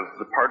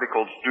the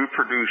particles do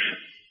produce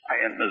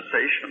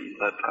ionization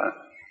that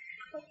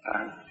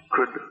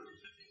could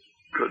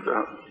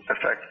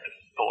affect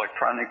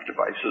electronic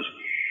devices.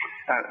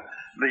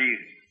 The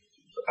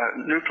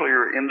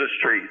nuclear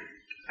industry,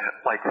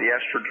 like the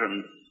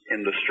estrogen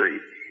industry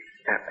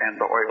and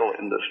the oil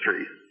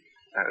industry,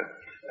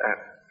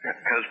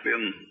 has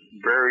been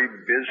very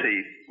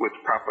busy with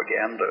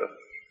propaganda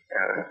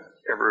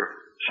ever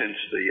since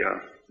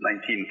the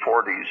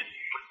 1940s,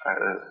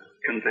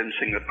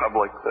 convincing the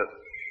public that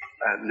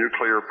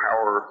nuclear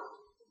power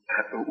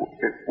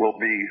will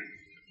be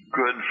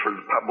good for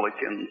the public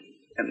in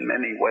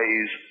many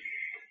ways.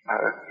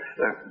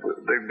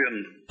 They've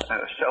been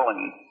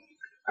selling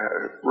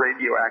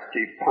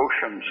radioactive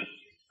potions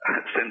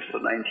since the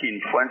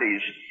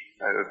 1920s.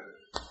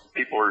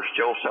 People are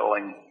still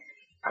selling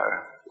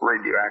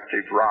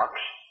radioactive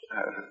rocks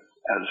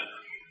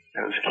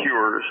as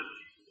cures.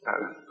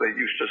 They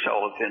used to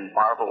sell it in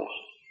bottles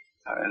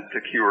to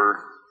cure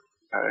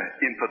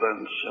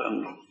impotence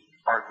and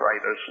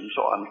arthritis and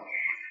so on.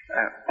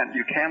 And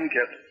you can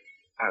get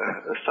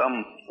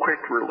some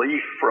quick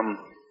relief from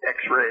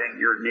X-raying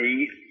your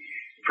knee,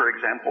 for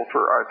example,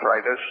 for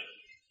arthritis.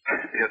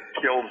 It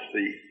kills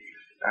the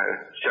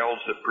cells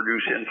that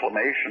produce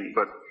inflammation,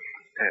 but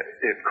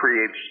it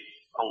creates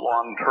a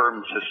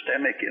long-term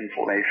systemic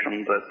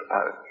inflammation that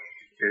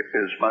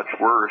is much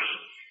worse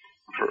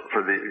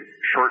for the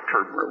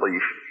short-term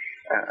relief.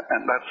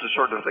 And that's the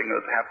sort of thing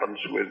that happens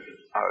with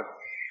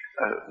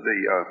the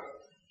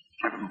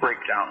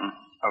breakdown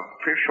of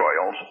fish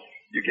oils.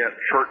 You get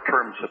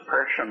short-term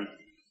suppression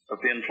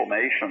of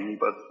inflammation,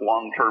 but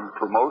long-term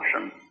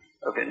promotion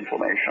of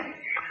inflammation.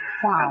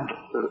 Wow. And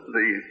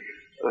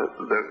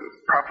the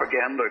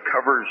propaganda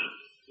covers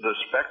the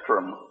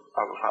spectrum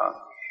of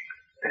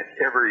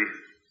every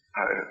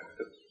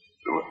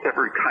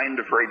kind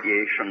of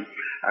radiation.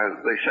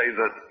 They say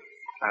that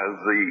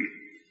the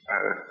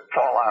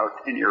fallout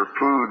in your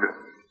food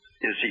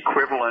is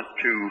equivalent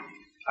to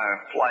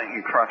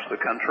flying across the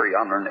country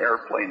on an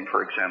airplane,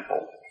 for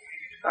example.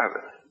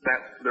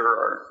 That there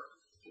are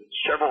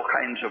several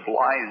kinds of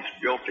lies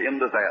built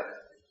into that.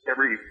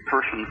 Every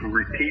person who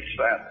repeats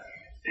that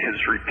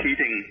is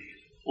repeating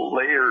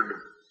layered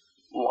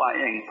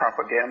lying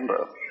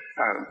propaganda.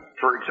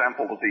 For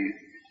example,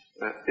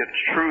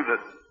 it's true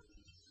that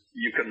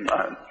you can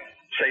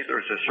say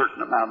there's a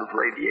certain amount of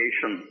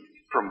radiation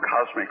from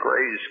cosmic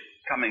rays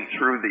coming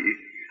through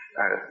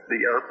the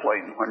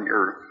airplane when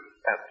you're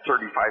at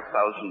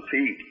 35,000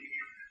 feet.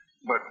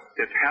 But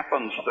it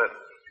happens that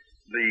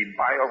the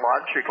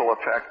biological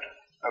effect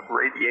of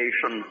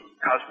radiation,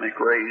 cosmic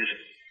rays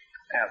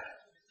at,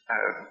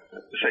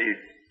 say,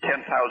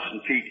 10,000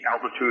 feet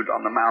altitude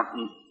on the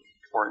mountain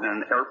or in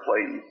an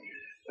airplane,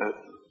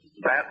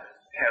 that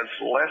has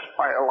less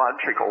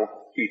biological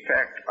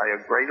effect by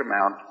a great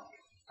amount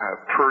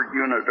per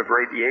unit of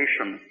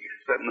radiation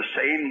than the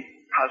same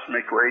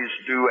cosmic rays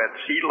do at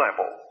sea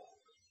level.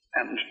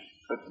 And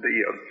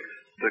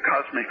the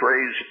cosmic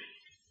rays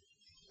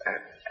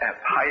at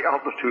high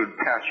altitude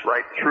pass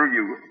right through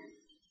you,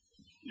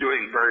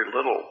 doing very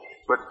little.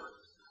 But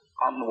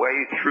on the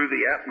way through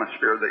the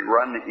atmosphere, they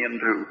run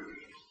into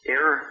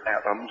air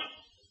atoms,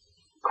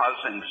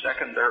 causing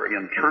secondary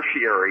and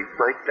tertiary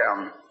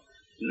breakdown,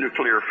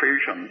 nuclear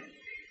fission.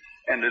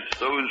 And it's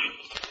those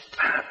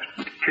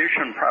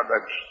fission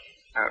products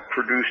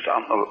produced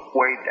on the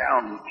way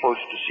down close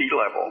to sea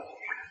level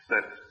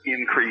that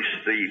increase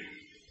the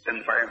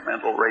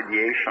environmental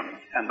radiation.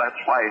 And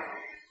that's why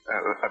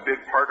a big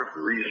part of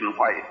the reason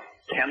why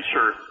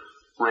cancer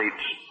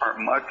rates are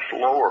much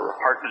lower,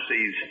 heart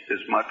disease is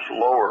much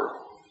lower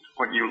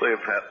when you live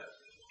at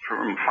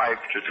from 5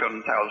 to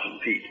 10,000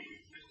 feet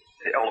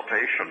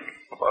elevation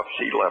above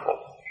sea level.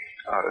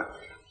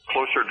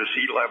 Closer to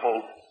sea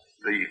level,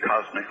 the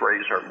cosmic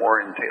rays are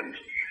more intense.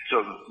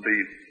 So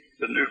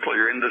the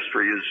nuclear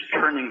industry is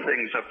turning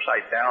things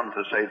upside down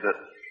to say that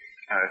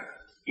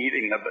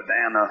eating a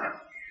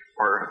banana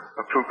or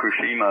a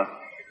Fukushima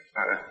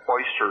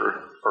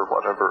oyster or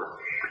whatever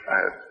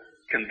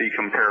can be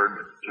compared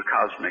to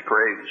cosmic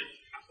rays.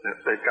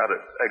 They've got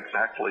it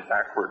exactly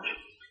backwards.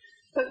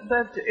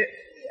 But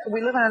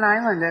we live on an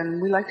island,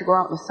 and we like to go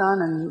out in the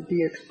sun and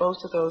be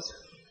exposed to those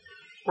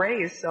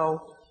rays.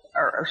 So,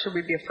 or should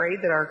we be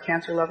afraid that our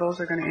cancer levels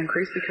are going to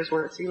increase because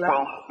we're at sea level?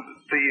 Well,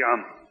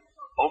 the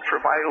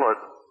ultraviolet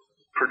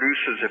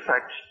produces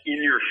effects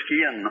in your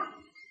skin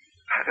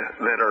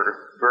that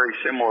are very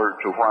similar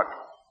to what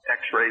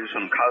X-rays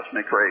and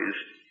cosmic rays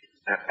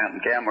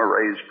and gamma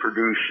rays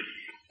produce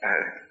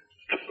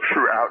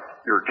throughout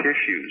your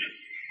tissues.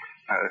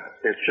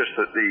 It's just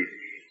that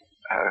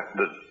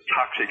the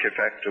toxic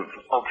effect of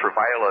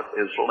ultraviolet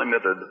is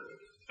limited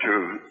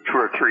to 2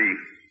 or 3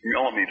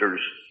 millimeters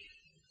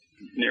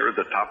near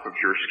the top of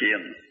your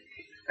skin.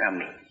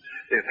 And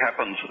it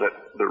happens that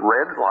the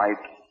red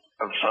light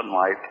of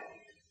sunlight,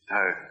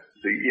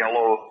 the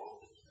yellow,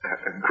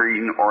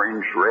 green,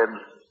 orange, red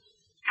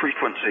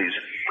frequencies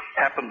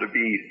happen to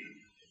be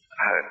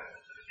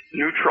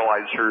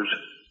neutralizers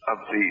of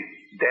the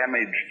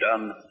damage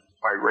done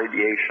by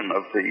radiation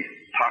of the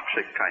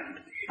toxic kind.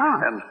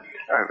 And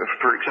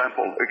for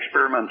example,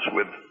 experiments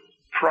with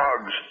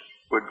frogs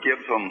would give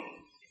them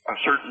a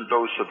certain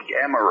dose of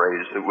gamma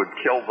rays that would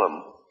kill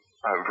them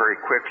very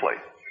quickly.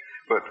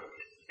 But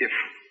if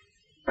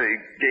they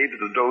gave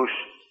the dose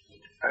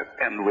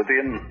and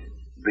within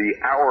the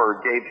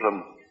hour gave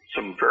them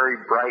some very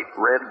bright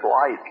red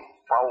light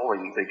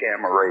following the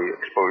gamma ray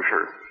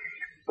exposure,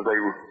 they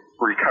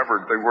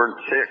recovered. They weren't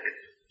sick.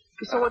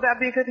 So would that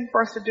be a good thing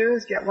for us to do,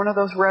 is get one of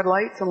those red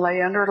lights and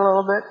lay under it a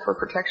little bit for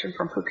protection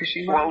from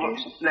Fukushima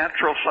radiation? Well,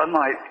 natural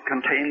sunlight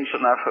contains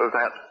enough of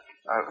that.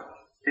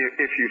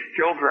 If you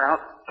filter out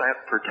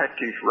that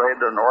protective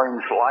red and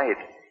orange light,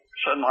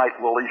 sunlight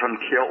will even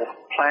kill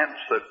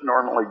plants that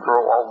normally grow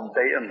all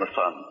day in the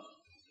sun.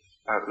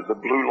 The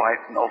blue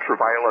light and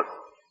ultraviolet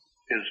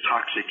is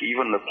toxic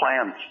even to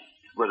plants,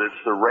 but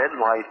it's the red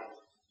light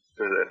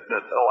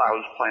that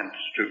allows plants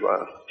to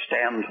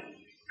stand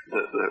the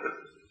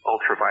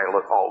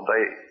ultraviolet all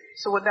day.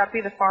 So would that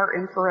be the far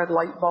infrared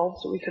light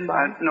bulbs that we can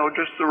buy? No,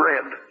 just the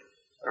red.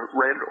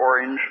 Red,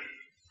 orange,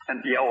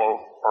 and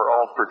yellow are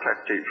all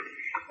protective.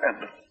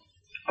 And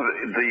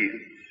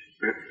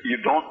you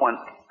don't want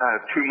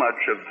too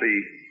much of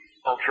the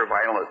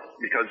ultraviolet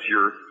because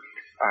your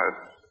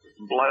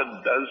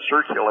blood does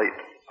circulate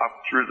up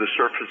through the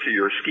surface of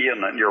your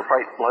skin, and your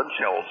white blood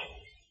cells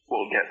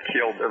will get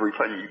killed every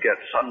time you get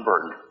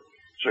sunburned.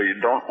 So you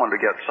don't want to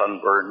get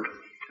sunburned.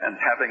 And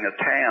having a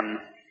tan,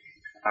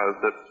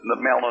 the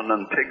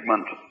melanin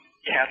pigment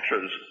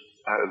catches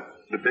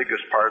the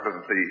biggest part of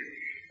the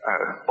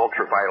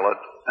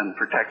ultraviolet and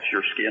protects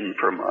your skin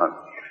from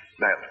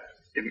that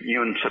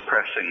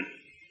immune-suppressing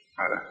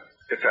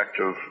effect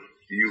of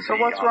UV. So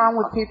what's wrong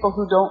with people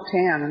who don't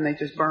tan and they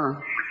just burn?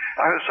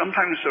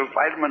 Sometimes a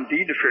vitamin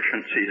D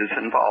deficiency is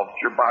involved.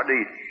 Your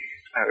body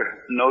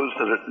knows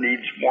that it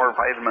needs more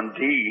vitamin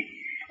D,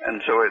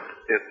 and so it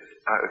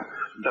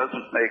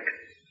doesn't make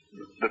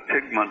the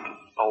pigment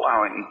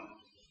allowing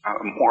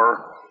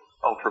more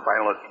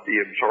ultraviolet to be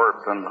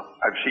absorbed. And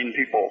I've seen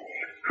people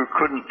who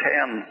couldn't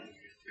tan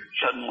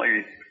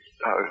suddenly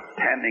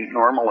tanning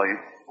normally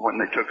when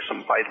they took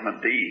some vitamin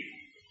D.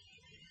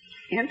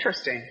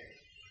 Interesting.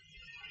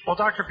 Well,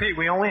 Dr. Peat,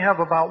 we only have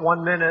about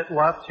 1 minute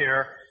left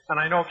here, and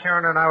I know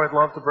Karen and I would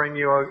love to bring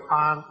you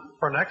on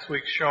for next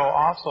week's show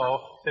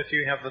also, if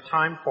you have the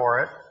time for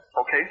it.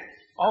 Okay.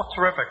 Oh,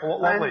 terrific.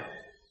 Lovely.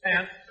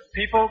 And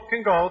people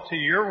can go to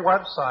your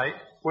website,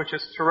 which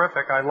is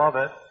terrific. I love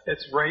it.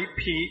 It's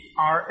RayPeat,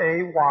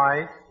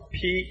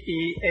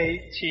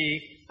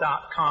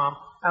 RayPeat.com.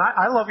 And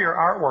I love your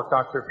artwork,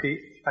 Dr. Peat.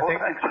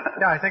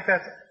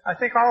 I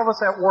think all of us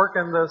that work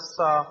in this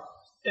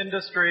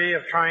industry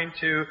of trying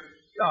to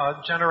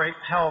generate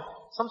health,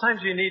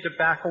 sometimes you need to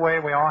back away.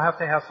 We all have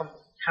to have some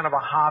kind of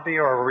a hobby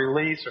or a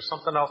release or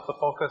something else to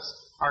focus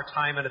our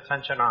time and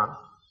attention on.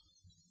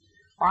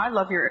 Well, I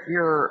love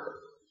your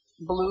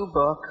blue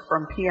book,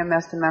 From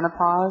PMS to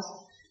Menopause,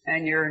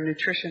 and your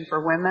Nutrition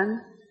for Women,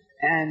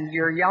 and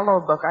your yellow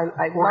book.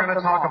 We're going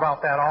to talk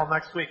about that all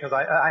next week because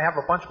I have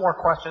a bunch more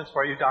questions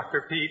for you,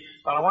 Dr. Peat.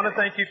 But I want to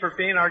thank you for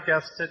being our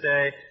guest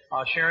today,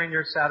 sharing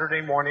your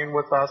Saturday morning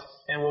with us,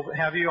 and we'll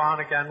have you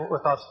on again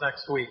with us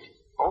next week.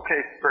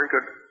 Okay, very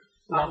good.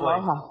 Lovely.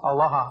 Aloha.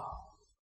 Aloha.